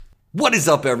What is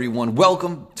up, everyone?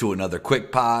 Welcome to another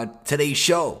quick pod. Today's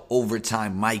show,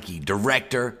 Overtime Mikey,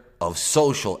 director of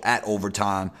social at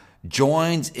Overtime,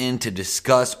 joins in to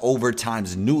discuss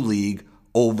Overtime's new league,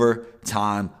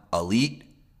 Overtime Elite.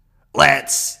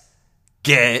 Let's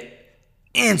get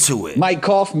into it. Mike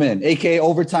Kaufman, aka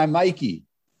Overtime Mikey,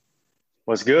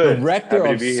 What's good? director Happy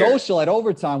to of be here. social at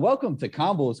Overtime. Welcome to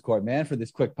Combos Court, man, for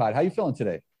this quick pod. How you feeling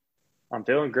today? I'm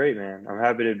feeling great, man. I'm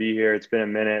happy to be here. It's been a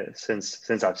minute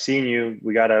since I've seen you.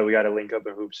 We gotta link up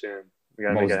and hoop soon. We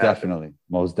gotta make Most it happen. definitely.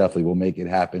 Most definitely. We'll make it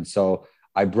happen. So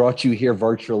I brought you here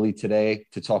virtually today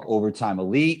to talk Overtime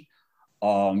Elite.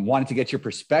 Wanted to get your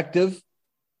perspective.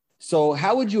 So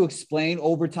how would you explain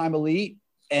Overtime Elite,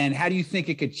 and how do you think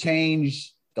it could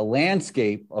change the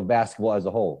landscape of basketball as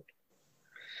a whole?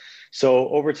 So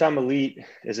Overtime Elite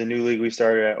is a new league we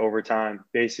started at Overtime.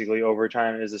 Basically,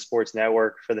 Overtime is a sports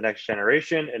network for the next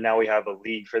generation, and now we have a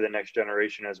league for the next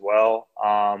generation as well.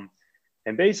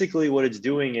 And basically, what it's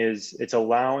doing is it's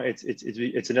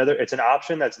an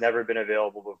option that's never been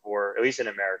available before, at least in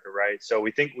America, right? So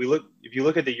if you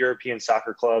look at the European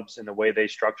soccer clubs and the way they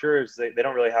structure is they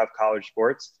don't really have college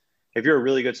sports. If you're a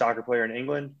really good soccer player in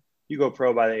England, you go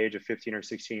pro by the age of 15 or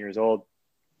 16 years old.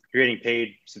 You're getting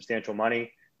paid substantial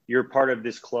money. You're part of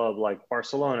this club like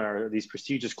Barcelona or these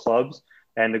prestigious clubs,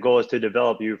 and the goal is to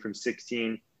develop you from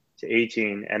 16 to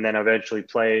 18 and then eventually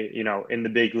play, in the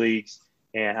big leagues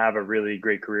and have a really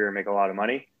great career and make a lot of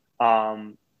money.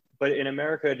 But in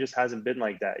America, it just hasn't been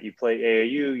like that. You play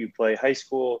AAU, you play high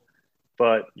school,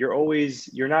 but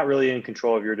you're not really in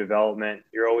control of your development.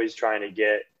 You're always trying to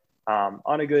get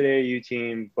on a good AAU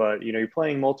team, but you're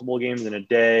playing multiple games in a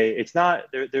day. It's not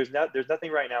there's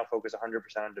nothing right now focused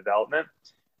 100% on development,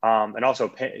 and also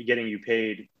getting you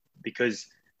paid, because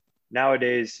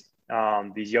nowadays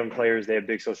these young players, they have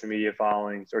big social media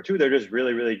followings, or two, they're just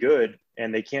really, really good,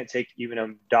 and they can't take even a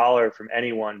dollar from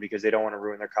anyone because they don't want to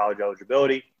ruin their college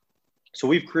eligibility. So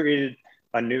we've created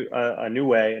a new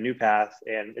way, a new path,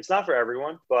 and it's not for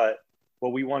everyone, but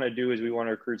what we want to do is we want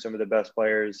to recruit some of the best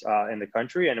players in the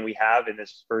country, and we have in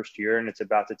this first year, and it's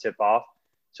about to tip off.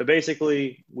 So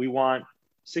basically, we want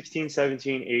 16,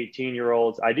 17,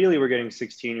 18-year-olds. Ideally, we're getting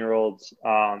 16-year-olds,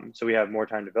 so we have more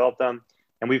time to develop them.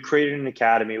 And we've created an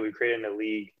academy. We've created a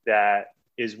league that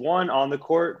is one on the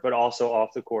court, but also off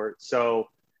the court. So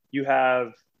you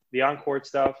have the on-court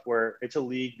stuff where it's a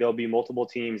league. There'll be multiple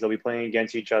teams. They'll be playing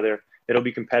against each other. It'll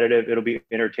be competitive. It'll be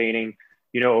entertaining.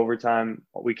 Over time,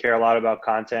 we care a lot about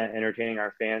content, entertaining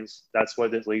our fans. That's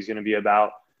what this league is going to be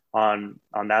about on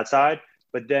that side.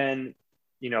 But then,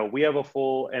 we have a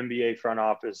full NBA front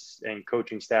office and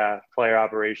coaching staff, player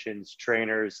operations,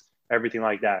 trainers, everything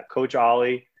like that. Coach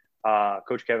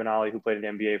Kevin Ollie, who played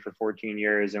in the NBA for 14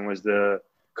 years and was the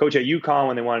coach at UConn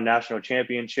when they won a national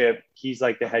championship. He's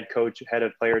like the head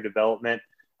of player development.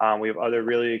 We have other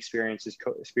really experienced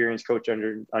coach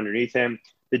underneath him.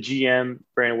 The GM,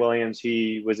 Brandon Williams,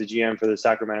 he was the GM for the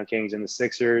Sacramento Kings and the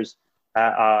Sixers,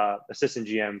 assistant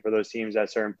GM for those teams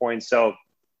at certain points. So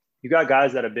you got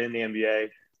guys that have been in the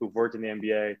NBA, who've worked in the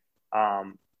NBA,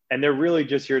 and they're really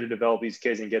just here to develop these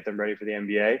kids and get them ready for the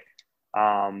NBA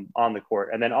on the court.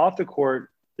 And then off the court,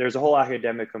 there's a whole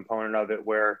academic component of it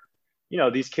where,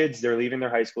 these kids, they're leaving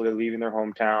their high school, they're leaving their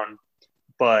hometown,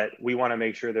 but we want to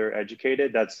make sure they're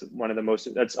educated. That's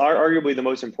arguably the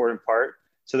most important part.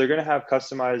 So they're going to have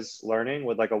customized learning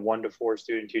with like a 1-to-4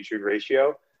 student teacher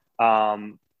ratio.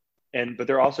 But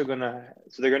they're also going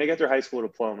to get their high school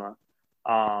diploma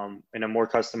in a more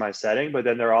customized setting, but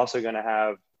then they're also going to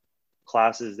have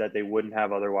classes that they wouldn't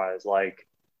have otherwise, like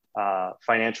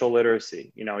financial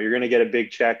literacy. You're going to get a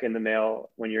big check in the mail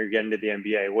when you're getting to the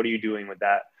NBA. What are you doing with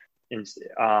that? And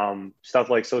stuff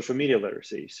like social media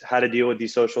literacy, how to deal with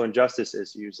these social injustice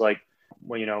issues. Like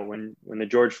when the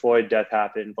George Floyd death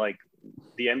happened, like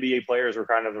the NBA players were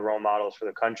kind of the role models for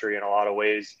the country in a lot of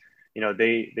ways.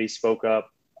 They spoke up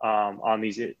on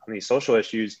these social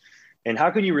issues. And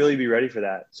how can you really be ready for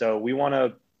that? So we want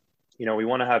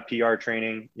to have PR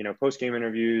training, post-game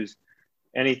interviews,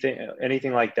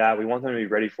 anything like that. We want them to be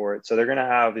ready for it. So they're going to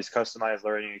have this customized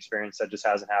learning experience that just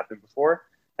hasn't happened before.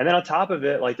 And then on top of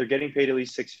it, like, they're getting paid at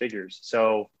least 6 figures.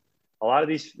 So a lot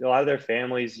of their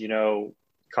families,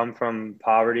 come from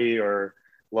poverty or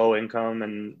low income,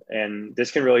 and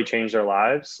this can really change their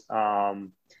lives.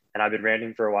 And I've been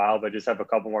ranting for a while, but just have a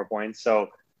couple more points. So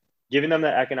giving them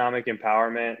the economic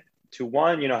empowerment to,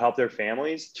 one, help their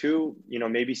families, two,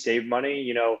 maybe save money.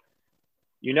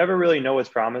 You never really know what's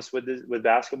promised with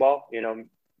basketball.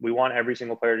 We want every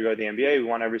single player to go to the NBA. We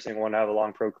want every single one to have a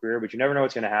long pro career, but you never know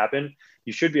what's going to happen.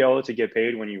 You should be able to get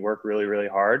paid when you work really, really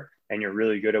hard and you're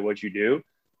really good at what you do.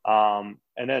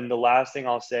 And And then the last thing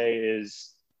I'll say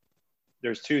is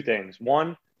there's two things.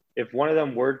 One, if one of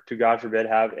them were to, God forbid,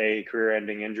 have a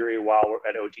career-ending injury while we're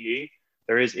at OTE,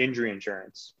 there is injury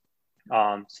insurance.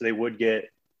 So they would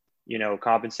get,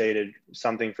 compensated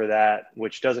something for that,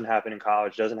 which doesn't happen in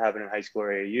college, doesn't happen in high school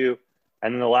or AAU.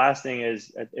 And then the last thing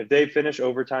is if they finish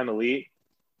Overtime Elite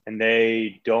and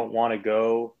they don't want to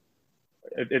go,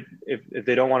 if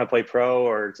they don't want to play pro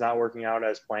or it's not working out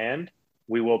as planned,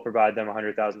 we will provide them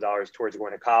 $100,000 towards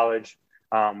going to college,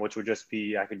 which would just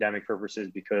be academic purposes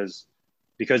because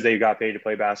they got paid to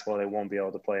play basketball, they won't be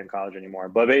able to play in college anymore.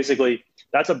 But basically,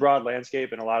 that's a broad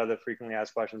landscape and a lot of the frequently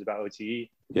asked questions about OTE.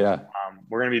 Yeah.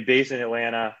 We're going to be based in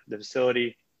Atlanta. The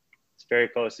facility is very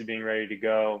close to being ready to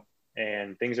go,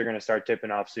 and things are going to start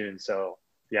tipping off soon. So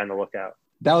be on the lookout.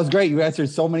 That was great. You answered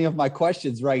so many of my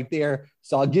questions right there.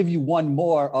 So I'll give you one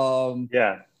more.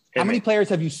 How many players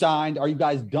have you signed? Are you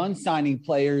guys done signing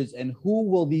players? And who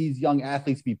will these young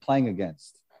athletes be playing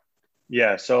against?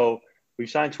 Yeah, so we've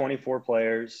signed 24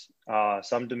 players,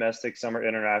 some domestic, some are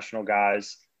international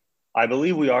guys. I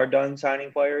believe we are done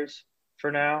signing players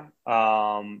for now.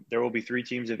 There will be 3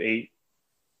 teams of 8,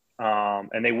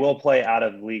 and they will play out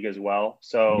of league as well.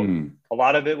 So a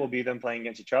lot of it will be them playing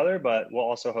against each other, but we'll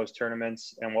also host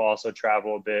tournaments and we'll also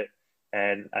travel a bit.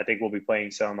 And I think we'll be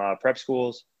playing some prep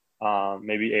schools,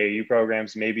 maybe AAU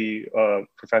programs, maybe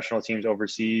professional teams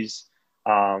overseas.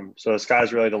 So the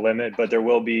sky's really the limit, but there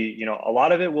will be, a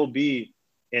lot of it will be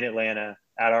in Atlanta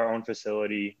at our own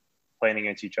facility playing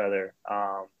against each other,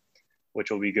 which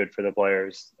will be good for the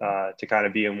players to kind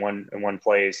of be in one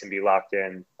place and be locked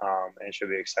in. And it should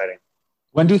be exciting.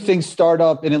 When do things start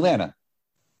up in Atlanta?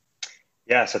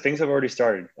 Yeah, so things have already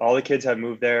started. All the kids have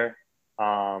moved there.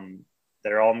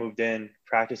 They're all moved in.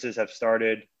 Practices have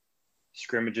started.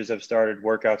 Scrimmages have started.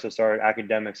 Workouts have started.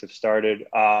 Academics have started.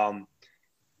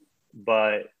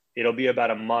 But it'll be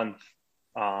about a month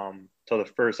till the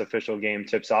first official game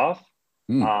tips off.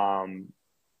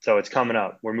 So it's coming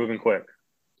up. We're moving quick.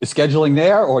 Is scheduling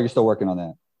there, or are you still working on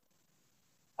that?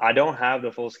 I don't have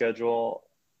the full schedule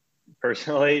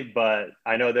personally, but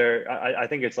I know I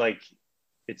think it's like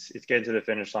it's getting to the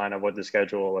finish line of what the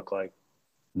schedule will look like.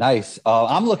 Nice.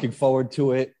 I'm looking forward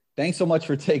to it. Thanks so much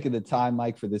for taking the time,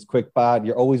 Mike, for this quick pod.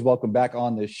 You're always welcome back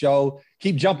on the show.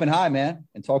 Keep jumping high, man,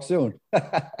 and talk soon.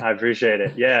 I appreciate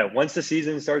it. Yeah, once the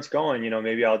season starts going,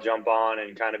 maybe I'll jump on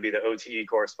and kind of be the OTE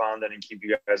correspondent and keep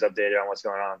you guys updated on what's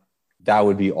going on. That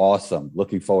would be awesome.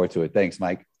 Looking forward to it. Thanks,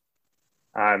 Mike.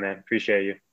 All right, man. Appreciate you.